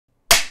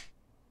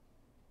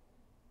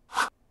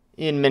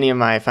In many of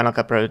my Final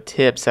Cut Pro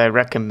tips, I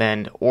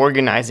recommend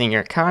organizing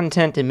your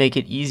content to make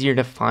it easier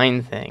to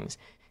find things.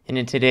 And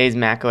in today's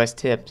macOS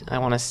tip, I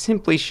want to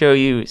simply show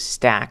you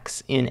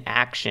stacks in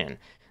action.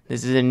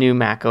 This is a new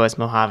macOS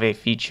Mojave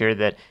feature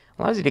that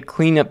allows you to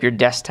clean up your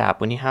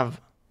desktop when you have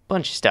a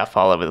bunch of stuff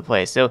all over the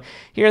place. So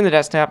here in the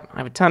desktop, I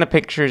have a ton of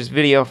pictures,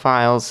 video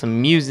files, some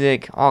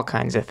music, all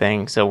kinds of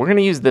things. So we're going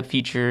to use the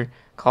feature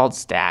called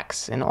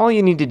stacks. And all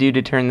you need to do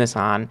to turn this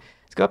on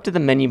is go up to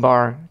the menu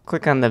bar,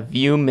 click on the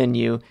View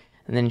menu,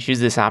 and then choose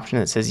this option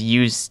that says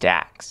Use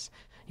Stacks.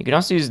 You can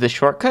also use the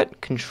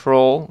shortcut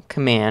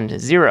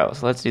Control-Command-0.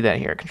 So let's do that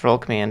here,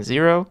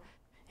 Control-Command-0.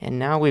 And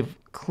now we've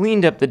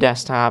cleaned up the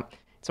desktop.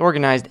 It's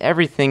organized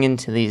everything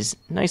into these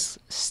nice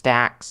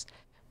stacks,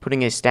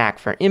 putting a stack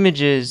for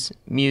images,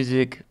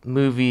 music,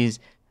 movies.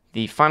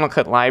 The Final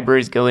Cut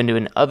libraries go into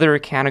an Other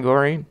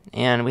category.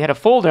 And we had a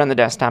folder on the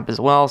desktop as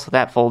well, so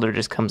that folder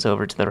just comes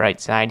over to the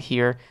right side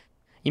here.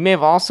 You may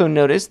have also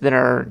noticed that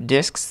our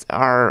disks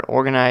are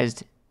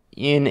organized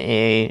in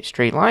a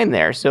straight line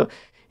there. So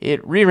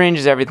it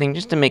rearranges everything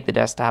just to make the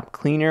desktop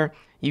cleaner.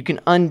 You can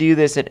undo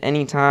this at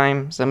any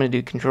time. So I'm going to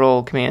do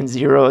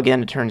Control-Command-0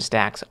 again to turn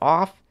stacks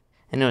off.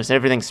 And notice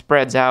everything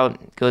spreads out,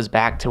 goes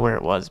back to where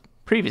it was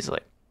previously.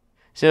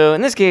 So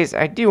in this case,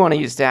 I do want to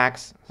use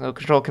stacks. So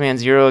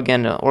Control-Command-0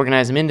 again to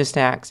organize them into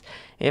stacks.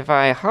 If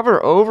I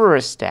hover over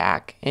a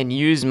stack and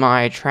use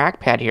my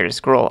trackpad here to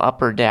scroll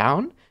up or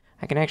down,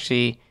 I can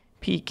actually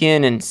peek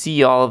in and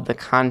see all of the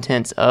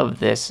contents of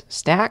this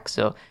stack.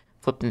 So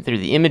flipping through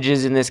the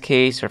images in this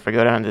case, or if I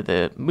go down to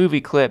the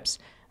movie clips,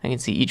 I can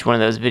see each one of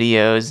those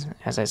videos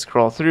as I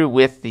scroll through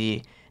with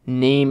the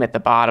name at the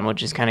bottom,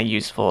 which is kind of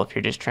useful if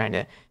you're just trying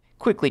to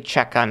quickly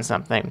check on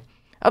something.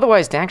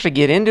 Otherwise, to actually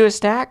get into a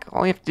stack,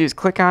 all you have to do is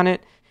click on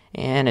it,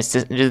 and this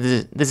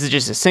is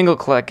just a single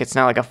click. It's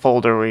not like a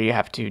folder where you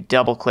have to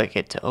double click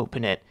it to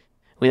open it.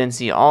 We then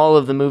see all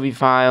of the movie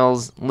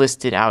files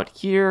listed out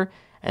here,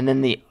 and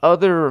then the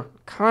other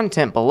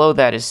content below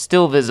that is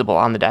still visible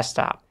on the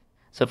desktop.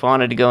 So if I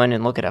wanted to go in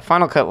and look at a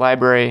Final Cut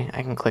library,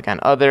 I can click on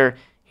Other.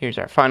 Here's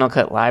our Final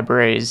Cut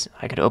libraries.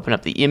 I could open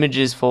up the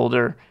Images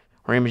folder,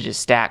 or Images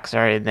stack,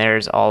 sorry, and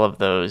there's all of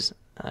those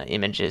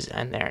images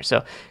in there.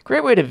 So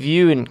great way to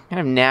view and kind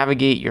of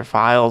navigate your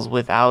files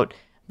without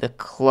the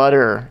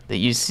clutter that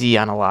you see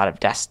on a lot of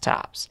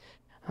desktops.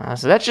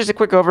 So that's just a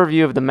quick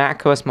overview of the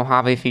macOS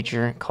Mojave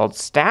feature called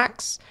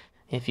Stacks.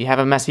 If you have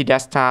a messy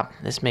desktop,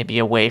 this may be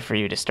a way for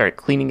you to start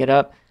cleaning it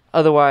up.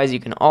 Otherwise, you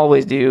can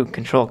always do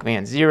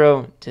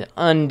Control-Command-0 to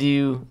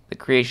undo the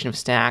creation of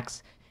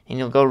stacks, and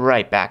you'll go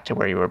right back to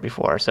where you were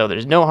before. So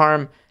there's no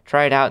harm.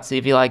 Try it out, see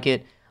if you like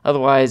it.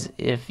 Otherwise,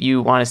 if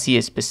you want to see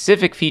a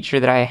specific feature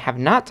that I have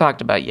not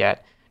talked about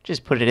yet,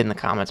 just put it in the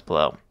comments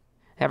below.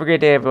 Have a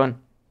great day, everyone.